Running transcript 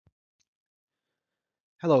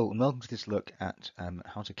Hello and welcome to this look at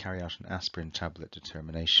how to carry out an aspirin tablet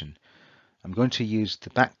determination. I'm going to use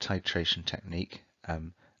the back titration technique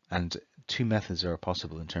and two methods are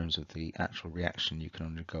possible in terms of the actual reaction you can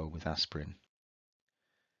undergo with aspirin.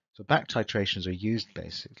 So back titrations are used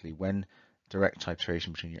basically when direct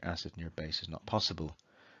titration between your acid and your base is not possible.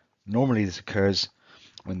 Normally this occurs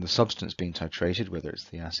when the substance being titrated, whether it's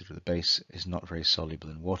the acid or the base, is not very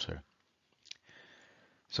soluble in water.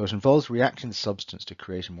 So it involves reacting the substance to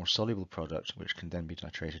create a more soluble product which can then be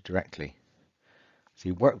titrated directly. So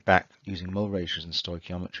you work back using mole ratios and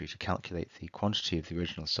stoichiometry to calculate the quantity of the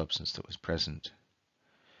original substance that was present.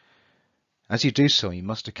 As you do so, you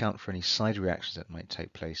must account for any side reactions that might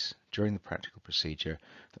take place during the practical procedure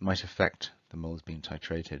that might affect the moles being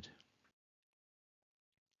titrated.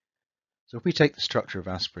 So if we take the structure of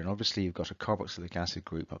aspirin, obviously you've got a carboxylic acid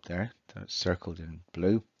group up there that's circled in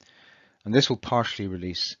blue, and this will partially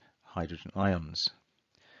release hydrogen ions.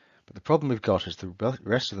 But the problem we've got is the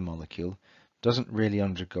rest of the molecule doesn't really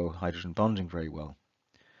undergo hydrogen bonding very well.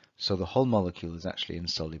 So the whole molecule is actually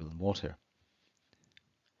insoluble in water.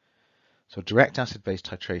 So direct acid-base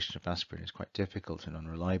titration of aspirin is quite difficult and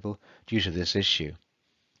unreliable due to this issue.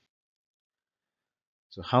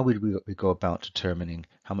 So how would we go about determining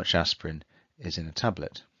how much aspirin is in a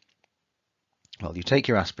tablet? Well, you take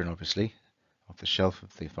your aspirin, obviously, off the shelf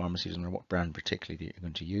of the pharmacy, doesn't matter what brand particularly that you're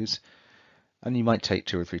going to use, and you might take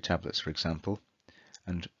 2 or 3 tablets, for example,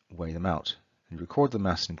 and weigh them out. And record the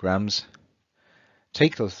mass in grams.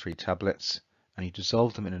 Take those 3 tablets and you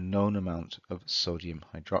dissolve them in a known amount of sodium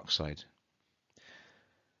hydroxide.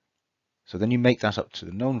 So then you make that up to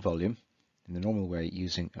the known volume in the normal way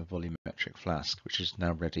using a volumetric flask, which is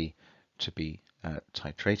now ready to be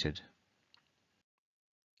titrated.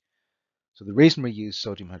 So the reason we use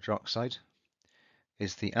sodium hydroxide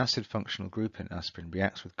is the acid functional group in aspirin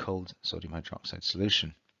reacts with cold sodium hydroxide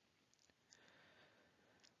solution.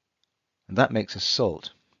 And that makes a salt.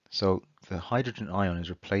 So the hydrogen ion is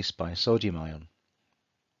replaced by a sodium ion.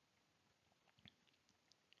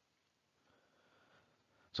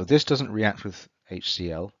 So this doesn't react with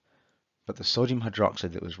HCl, but the sodium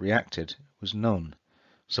hydroxide that was reacted was known.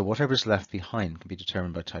 So whatever is left behind can be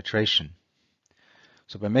determined by titration.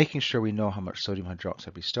 So by making sure we know how much sodium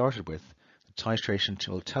hydroxide we started with, the titration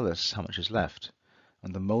will tell us how much is left,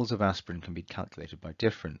 and the moles of aspirin can be calculated by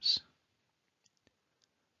difference.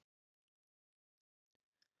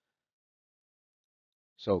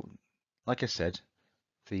 So, like I said,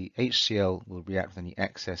 the HCl will react with any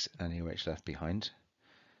excess NaOH left behind.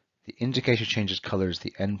 The indicator changes colour as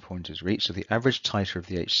the endpoint is reached, so the average titer of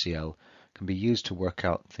the HCl can be used to work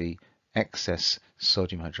out the excess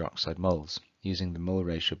sodium hydroxide moles, using the mole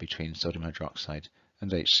ratio between sodium hydroxide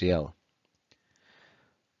and HCl.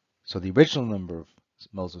 So the original number of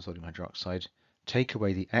moles of sodium hydroxide, take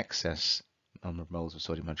away the excess number of moles of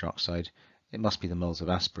sodium hydroxide, it must be the moles of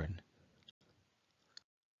aspirin.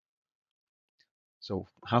 So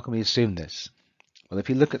how can we assume this? Well, if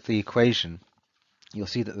you look at the equation, you'll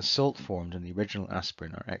see that the salt formed in the original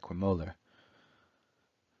aspirin are equimolar.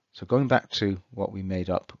 So going back to what we made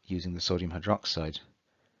up using the sodium hydroxide,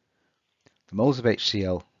 the moles of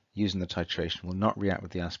HCl using the titration will not react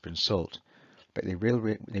with the aspirin salt, but they will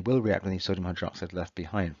react with the sodium hydroxide left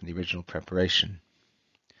behind from the original preparation.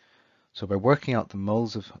 So by working out the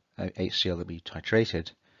moles of HCl that we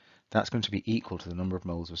titrated, that's going to be equal to the number of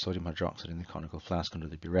moles of sodium hydroxide in the conical flask under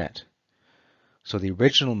the burette. So the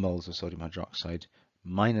original moles of sodium hydroxide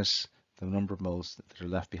minus the number of moles that are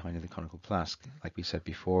left behind in the conical flask, like we said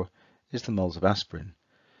before, is the moles of aspirin.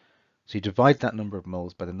 So you divide that number of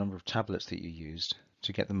moles by the number of tablets that you used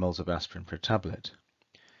to get the moles of aspirin per tablet.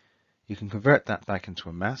 You can convert that back into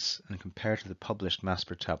a mass and compare to the published mass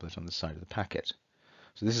per tablet on the side of the packet.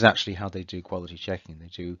 So this is actually how they do quality checking. They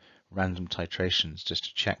do random titrations just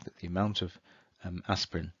to check that the amount of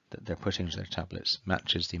aspirin that they're putting into their tablets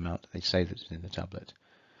matches the amount that they say that's in the tablet.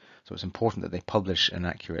 So it's important that they publish an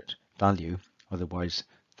accurate value, otherwise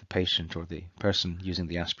the patient or the person using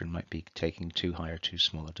the aspirin might be taking too high or too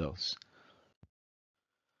small a dose.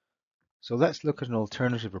 So let's look at an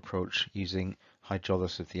alternative approach using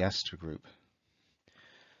hydrolysis of the ester group.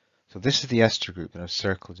 So this is the ester group that I've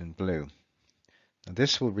circled in blue. Now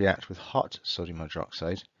this will react with hot sodium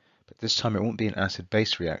hydroxide, but this time it won't be an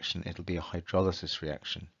acid-base reaction, it'll be a hydrolysis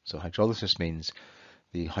reaction. So hydrolysis means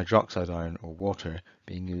the hydroxide ion or water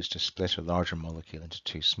being used to split a larger molecule into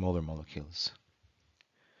 2 smaller molecules.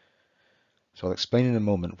 So I'll explain in a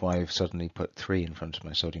moment why I've suddenly put 3 in front of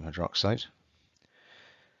my sodium hydroxide.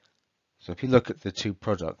 So if you look at the 2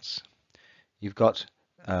 products, you've got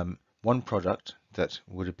one product that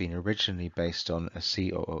would have been originally based on a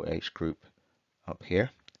COOH group up here,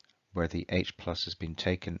 where the H plus has been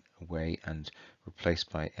taken away and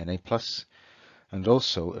replaced by Na plus, and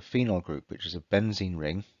also a phenol group, which is a benzene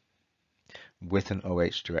ring with an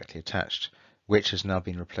OH directly attached, which has now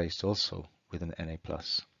been replaced also with an Na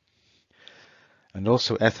plus. And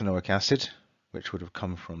also ethanoic acid, which would have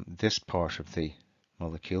come from this part of the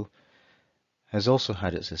molecule, has also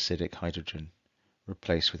had its acidic hydrogen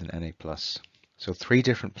replaced with an Na plus. So 3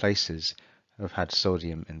 different places have had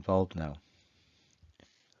sodium involved now.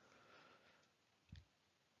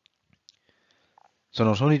 So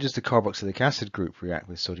not only does the carboxylic acid group react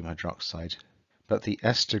with sodium hydroxide, but the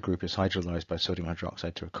ester group is hydrolyzed by sodium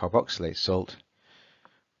hydroxide to a carboxylate salt,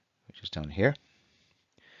 which is down here,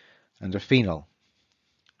 and a phenol.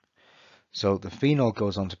 So the phenol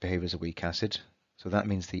goes on to behave as a weak acid, so that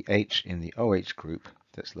means the H in the OH group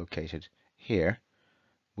that's located here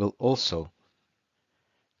will also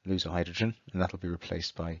lose a hydrogen, and that will be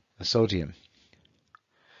replaced by a sodium.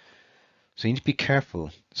 So you need to be careful.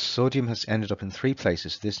 Sodium has ended up in 3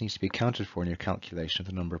 places, so this needs to be accounted for in your calculation of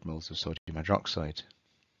the number of moles of sodium hydroxide.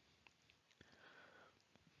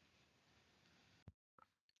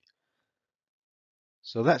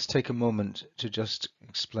 So let's take a moment to just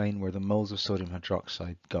explain where the moles of sodium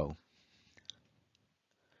hydroxide go.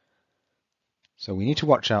 So we need to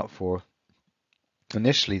watch out for,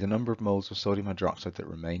 initially, the number of moles of sodium hydroxide that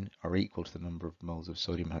remain are equal to the number of moles of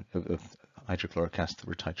hydrochloric acid that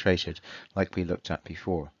were titrated, like we looked at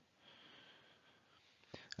before.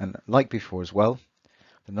 And like before as well,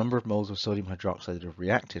 the number of moles of sodium hydroxide that have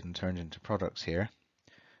reacted and turned into products here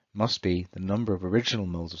must be the number of original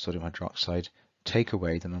moles of sodium hydroxide take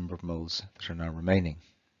away the number of moles that are now remaining.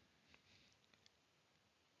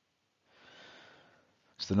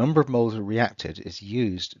 So the number of moles that reacted is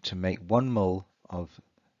used to make 1 mole of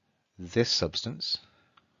this substance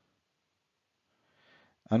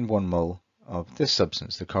and 1 mole of this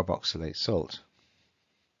substance, the carboxylate salt.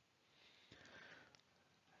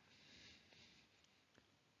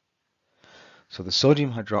 So the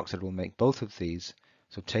sodium hydroxide will make both of these,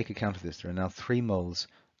 so take account of this. There are now 3 moles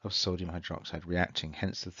of sodium hydroxide reacting,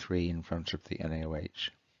 hence the 3 in front of the NaOH.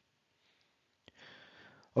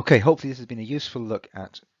 Okay, hopefully this has been a useful look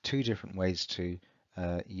at 2 different ways to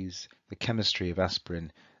use the chemistry of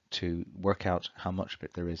aspirin to work out how much of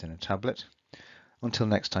it there is in a tablet. Until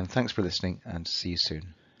next time, thanks for listening and see you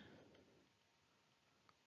soon.